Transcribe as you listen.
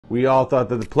We all thought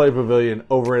that the Play Pavilion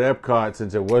over at Epcot,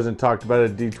 since it wasn't talked about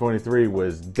at D23,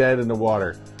 was dead in the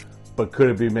water. But could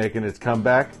it be making its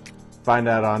comeback? Find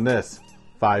out on this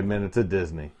 5 Minutes of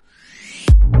Disney.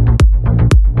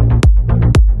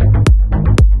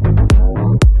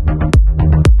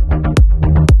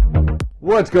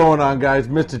 What's going on, guys?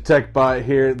 Mr. Techbot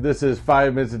here. This is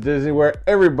 5 Minutes of Disney, where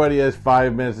everybody has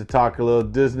 5 minutes to talk a little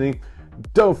Disney.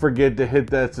 Don't forget to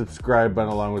hit that subscribe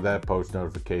button along with that post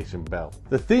notification bell.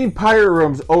 The themed pirate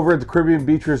rooms over at the Caribbean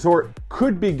Beach Resort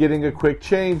could be getting a quick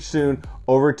change soon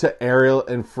over to Ariel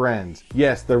and Friends.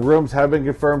 Yes, the rooms have been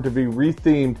confirmed to be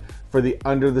rethemed for the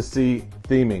Under the Sea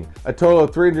theming. A total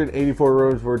of 384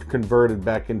 rooms were converted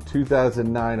back in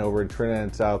 2009 over in Trinidad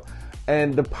and South,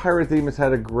 and the pirate theme has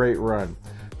had a great run.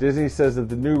 Disney says that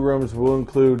the new rooms will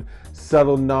include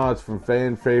subtle nods from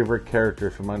fan favorite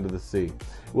characters from Under the Sea,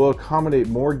 will accommodate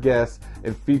more guests,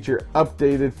 and feature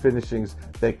updated finishings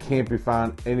that can't be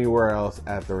found anywhere else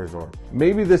at the resort.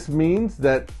 Maybe this means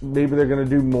that maybe they're going to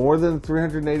do more than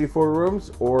 384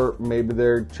 rooms, or maybe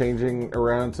they're changing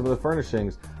around some of the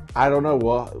furnishings. I don't know.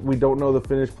 Well, we don't know the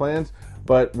finished plans,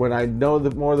 but when I know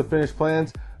more of the finished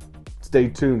plans, stay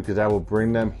tuned because I will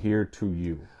bring them here to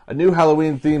you. A new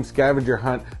Halloween-themed scavenger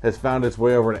hunt has found its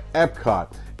way over to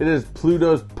Epcot. It is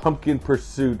Pluto's Pumpkin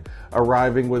Pursuit,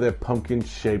 arriving with a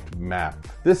pumpkin-shaped map.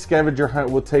 This scavenger hunt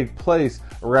will take place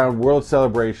around World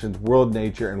Celebrations, World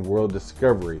Nature, and World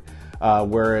Discovery,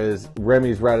 whereas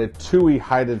Remy's Ratatouille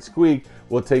Hide and Squeak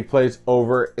will take place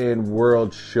over in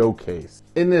World Showcase.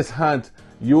 In this hunt,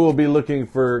 you will be looking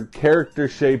for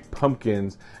character-shaped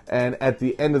pumpkins, and at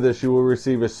the end of this, you will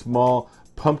receive a small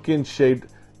pumpkin-shaped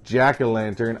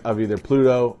jack-o'-lantern of either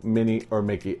Pluto, Minnie, or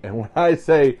Mickey. And when I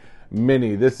say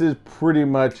Minnie, this is pretty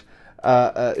much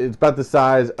it's about the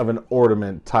size of an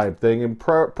ornament type thing, and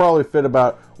probably fit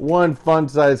about one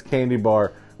fun-sized candy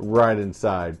bar right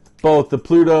inside. Both the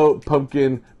Pluto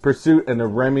Pumpkin Pursuit and the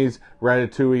Remy's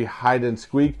Ratatouille Hide and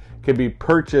Squeak can be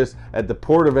purchased at the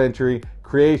Port of Entry,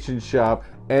 Creation Shop,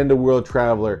 and the World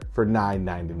Traveler for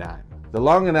 $9.99. The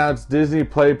long-announced Disney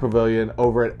Play Pavilion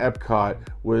over at Epcot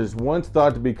was once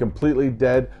thought to be completely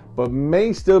dead, but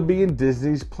may still be in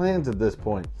Disney's plans at this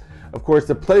point. Of course,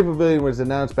 the Play Pavilion was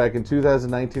announced back in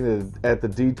 2019 at the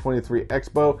D23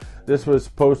 Expo. This was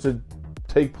supposed to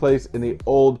take place in the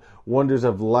old Wonders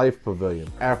of Life Pavilion.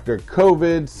 After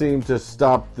COVID seemed to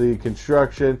stop the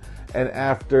construction, and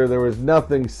after there was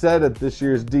nothing said at this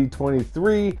year's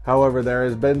D23, however, there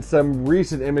has been some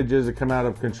recent images that come out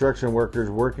of construction workers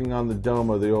working on the dome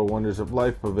of the old Wonders of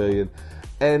Life Pavilion,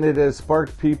 and it has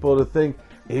sparked people to think,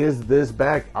 is this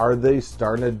back? Are they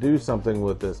starting to do something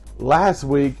with this? Last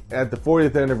week, at the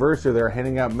 40th anniversary, they were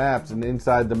handing out maps, and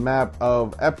inside the map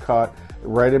of Epcot,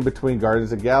 right in between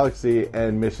Guardians of the Galaxy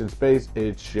and Mission Space,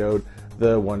 it showed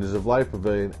the Wonders of Life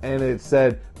Pavilion, and it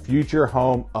said, Future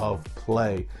Home of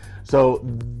Play. So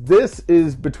this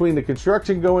is between the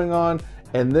construction going on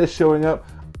and this showing up.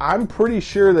 I'm pretty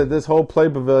sure that this whole Play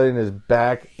Pavilion is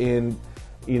back in,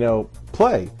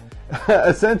 play.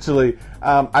 Essentially,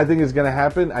 I think it's going to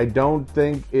happen. I don't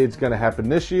think it's going to happen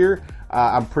this year.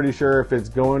 I'm pretty sure if it's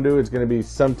going to be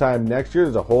sometime next year.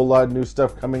 There's a whole lot of new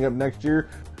stuff coming up next year,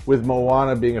 with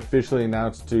Moana being officially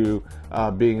announced to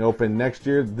being open next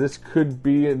year. This could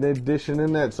be an addition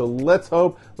in that. So let's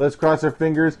hope, let's cross our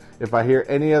fingers. If I hear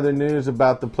any other news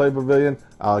about the Play Pavilion,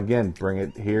 I'll again bring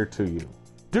it here to you.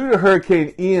 Due to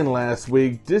Hurricane Ian last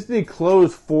week, Disney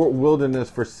closed Fort Wilderness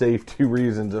for safety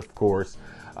reasons, of course.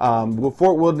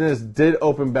 Fort Wilderness did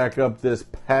open back up this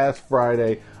past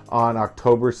Friday on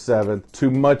October 7th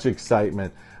to much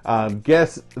excitement.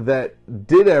 Guests that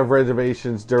did have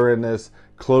reservations during this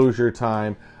closure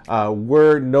time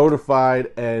were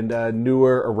notified, and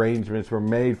newer arrangements were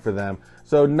made for them.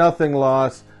 So nothing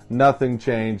lost, nothing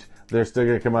changed. They're still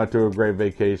going to come out to a great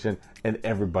vacation, and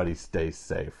everybody stays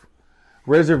safe.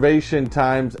 Reservation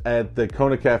times at the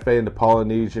Kona Cafe and the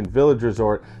Polynesian Village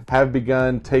Resort have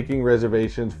begun taking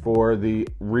reservations for the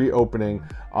reopening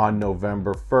on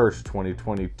November 1st,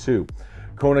 2022.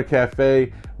 Kona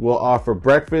Cafe will offer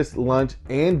breakfast, lunch,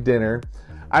 and dinner.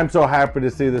 I'm so happy to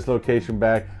see this location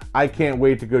back. I can't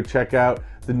wait to go check out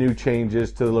the new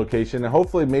changes to the location, and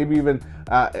hopefully maybe even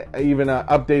an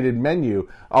updated menu.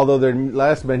 Although their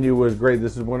last menu was great,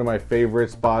 this is one of my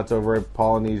favorite spots over at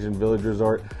Polynesian Village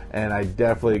Resort, and I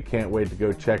definitely can't wait to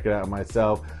go check it out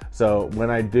myself. So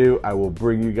when I do, I will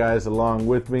bring you guys along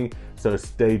with me, so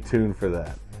stay tuned for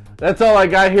that. That's all I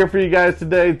got here for you guys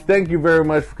today. Thank you very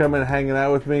much for coming and hanging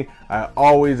out with me. I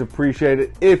always appreciate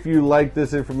it. If you like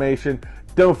this information,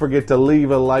 Don't forget to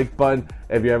leave a like button.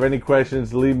 If you have any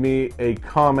questions, leave me a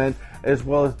comment, as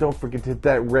well as don't forget to hit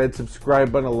that red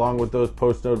subscribe button along with those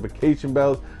post notification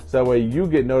bells, so that way you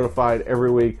get notified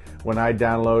every week when I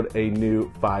download a new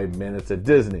 5 Minutes of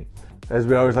Disney. As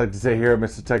we always like to say here at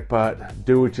Mr. Techbot,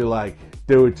 do what you like,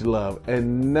 do what you love,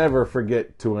 and never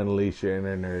forget to unleash your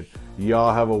inner nerd.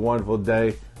 Y'all have a wonderful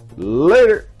day.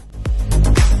 Later!